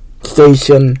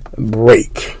station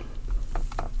break.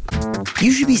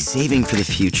 You should be saving for the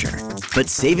future, but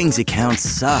savings accounts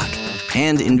suck,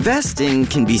 and investing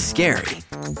can be scary.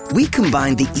 We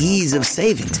combine the ease of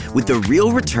savings with the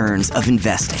real returns of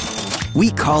investing.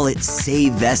 We call it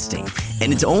SaveVesting,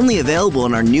 and it's only available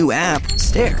in our new app,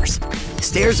 Stairs.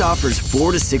 Stairs offers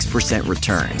 4 to 6%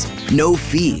 returns, no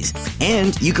fees,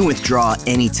 and you can withdraw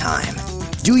anytime.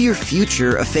 Do your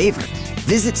future a favor.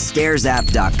 Visit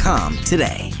StairsApp.com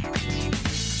today.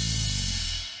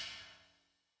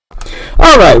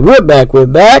 All right, we're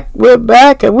back,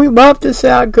 and we want to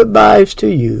say our goodbyes to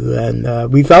you.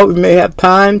 And we thought we may have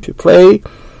time to play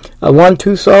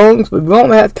 1-2 songs, but we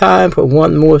won't have time for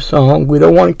one more song. We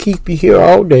don't want to keep you here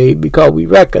all day because we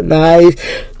recognize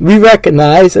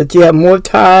that you have more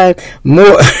time,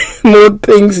 more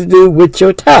things to do with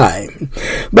your time.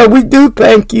 But we do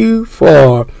thank you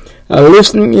for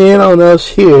listening in on us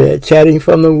here at Chatting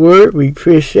from the Word. We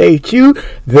appreciate you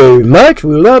very much.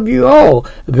 We love you all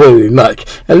very much.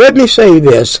 And let me say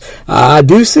this. I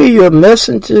do see your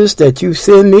messages that you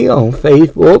send me on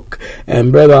Facebook.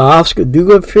 And Brother Oscar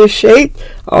do appreciate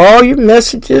all your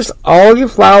messages, all your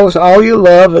flowers, all your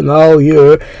love, and all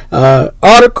your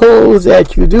articles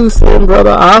that you do send, Brother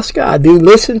Oscar. I do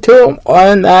listen to them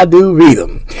and I do read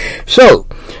them. So,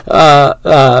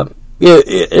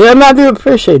 and I do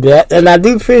appreciate that, and I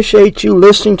do appreciate you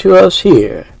listening to us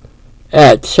here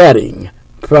at Chatting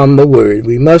from the Word.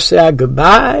 We must say our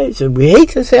goodbyes, and we hate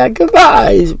to say our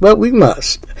goodbyes, but we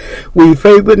must. Will you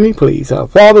pray with me, please? Our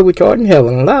Father which art in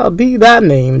heaven, hallowed be thy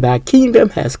name. Thy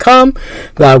kingdom has come,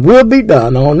 thy will be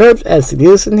done on earth as it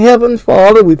is in heaven.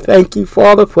 Father, we thank you,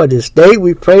 Father, for this day.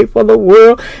 We pray for the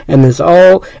world and it's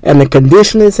all and the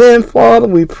condition it's in, Father.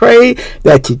 We pray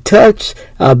that you touch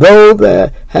those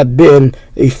that have been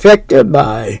affected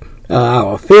by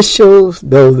our officials,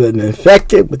 those that are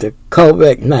infected with the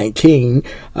COVID-19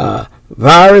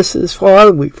 viruses,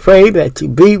 Father. We pray that you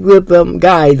be with them,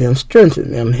 guide them,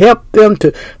 strengthen them, help them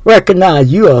to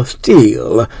recognize you are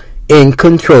still in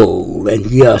control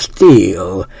and you are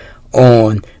still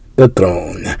on the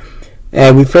throne.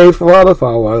 And we pray, Father,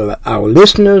 for our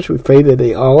listeners. We pray that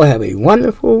they all have a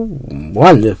wonderful,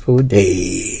 wonderful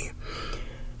day.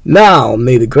 Now,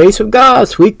 may the grace of God,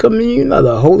 sweet communion of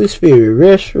the Holy Spirit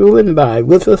rest, rule, and abide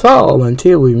with us all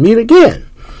until we meet again.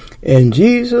 In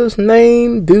Jesus'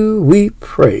 name do we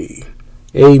pray.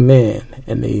 Amen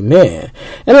and amen.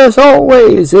 And as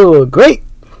always, it was great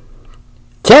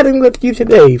chatting with you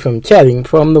today from Chatting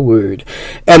from the Word.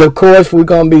 And of course, we're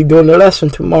going to be doing the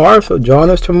lesson tomorrow, so join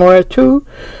us tomorrow at 2.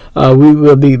 We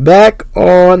will be back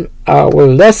on our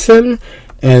lesson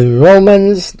in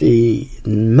Romans, the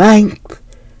 9th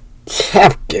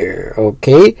chapter,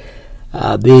 okay?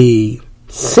 The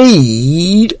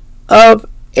seed of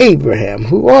Abraham.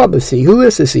 Who are the seed? Who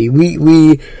is the seed?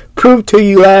 We proved to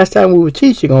you last time we were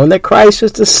teaching on that Christ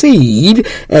is the seed,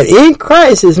 and in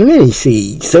Christ is many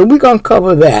seeds. So we're going to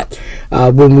cover that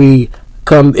when we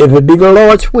come, if it be the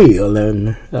Lord's will,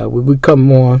 and we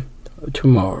come on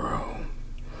tomorrow.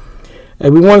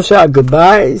 And we want to say our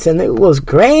goodbyes, and it was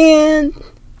grand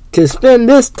to spend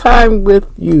this time with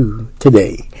you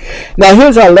today. Now,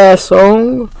 here's our last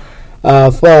song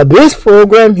for this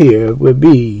program here would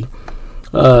be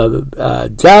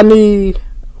Johnny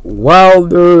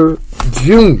Wilder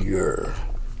Jr.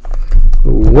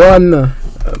 One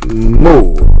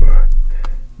More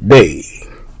Day.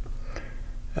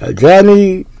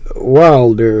 Johnny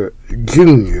Wilder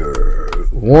Jr.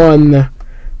 One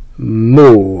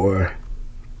More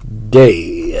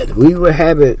Day. And we will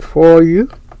have it for you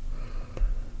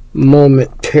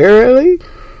momentarily.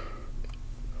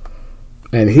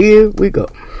 And here we go.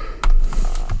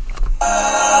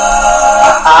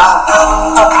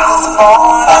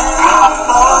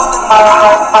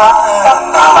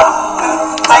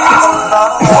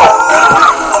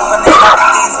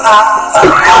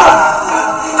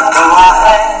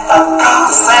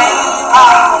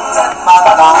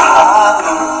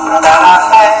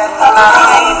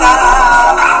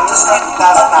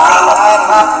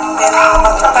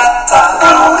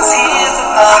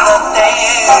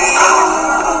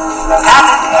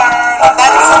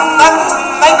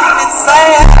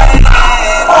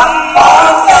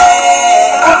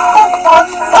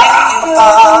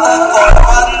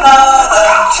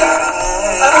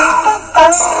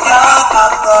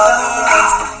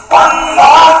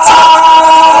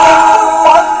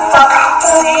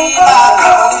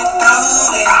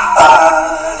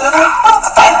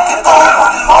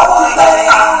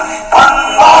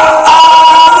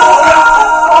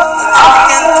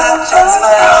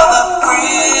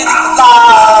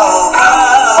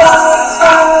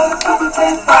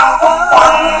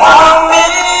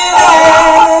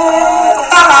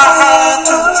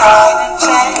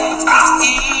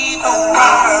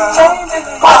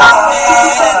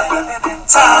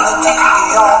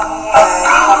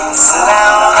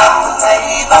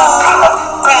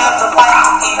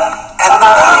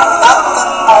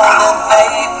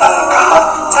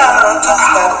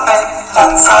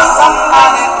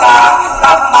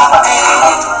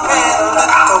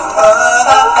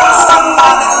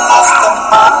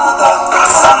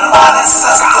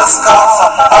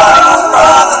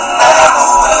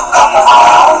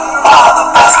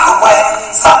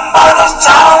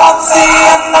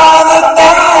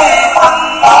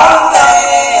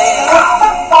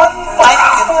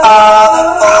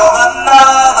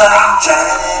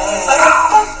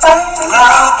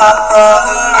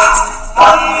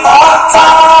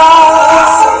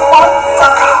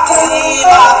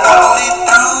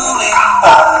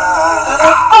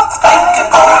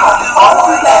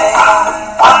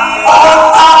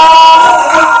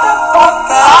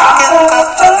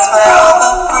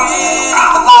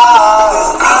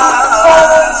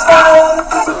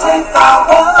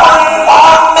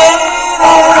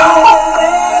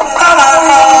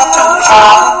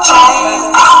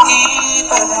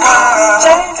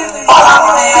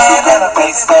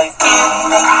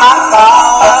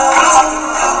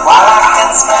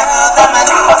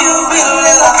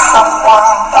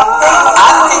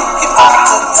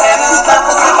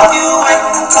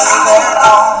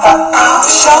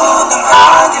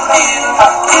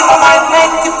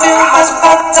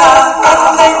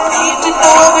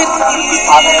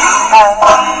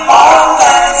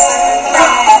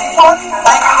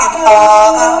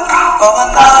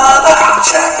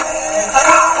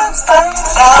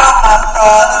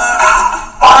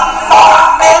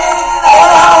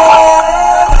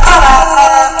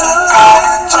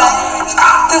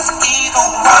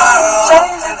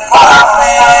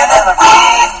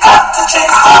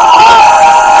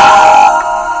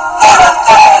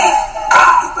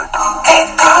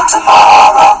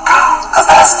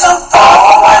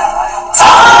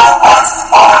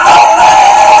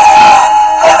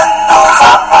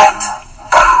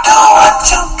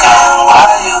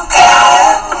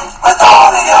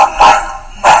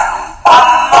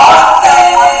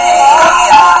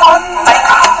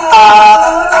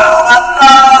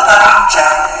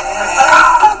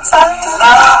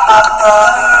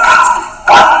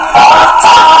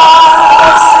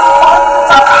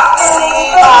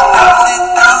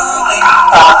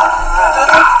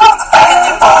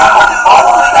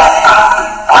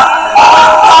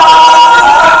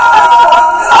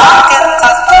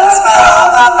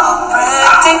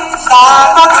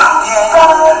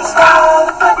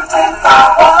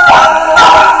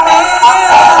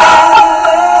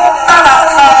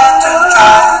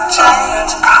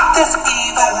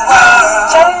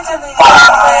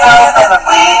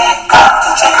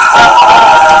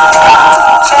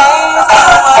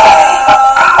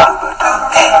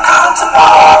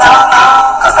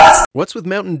 What's with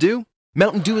Mountain Dew?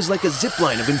 Mountain Dew is like a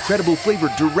zipline of incredible flavor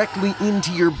directly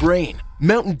into your brain.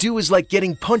 Mountain Dew is like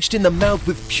getting punched in the mouth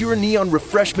with pure neon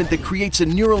refreshment that creates a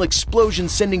neural explosion,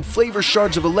 sending flavor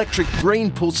shards of electric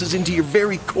brain pulses into your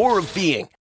very core of being.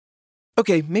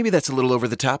 Okay, maybe that's a little over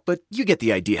the top, but you get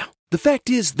the idea. The fact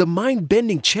is, the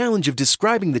mind-bending challenge of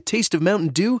describing the taste of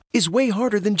Mountain Dew is way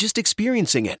harder than just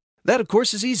experiencing it. That, of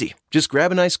course, is easy. Just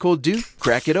grab an ice cold Dew,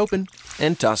 crack it open,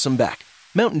 and toss them back.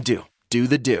 Mountain Dew. Do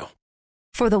the Dew.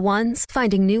 For the ones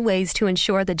finding new ways to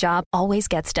ensure the job always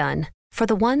gets done. For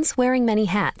the ones wearing many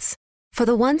hats. For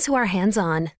the ones who are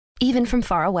hands-on, even from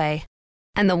far away.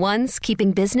 And the ones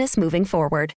keeping business moving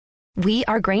forward. We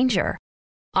are Grainger,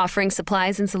 offering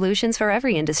supplies and solutions for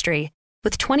every industry,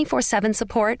 with 24/7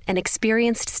 support and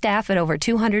experienced staff at over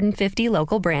 250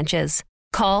 local branches.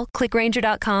 Call, click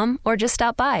Grainger.com, or just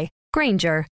stop by.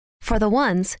 Grainger, for the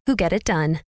ones who get it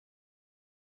done.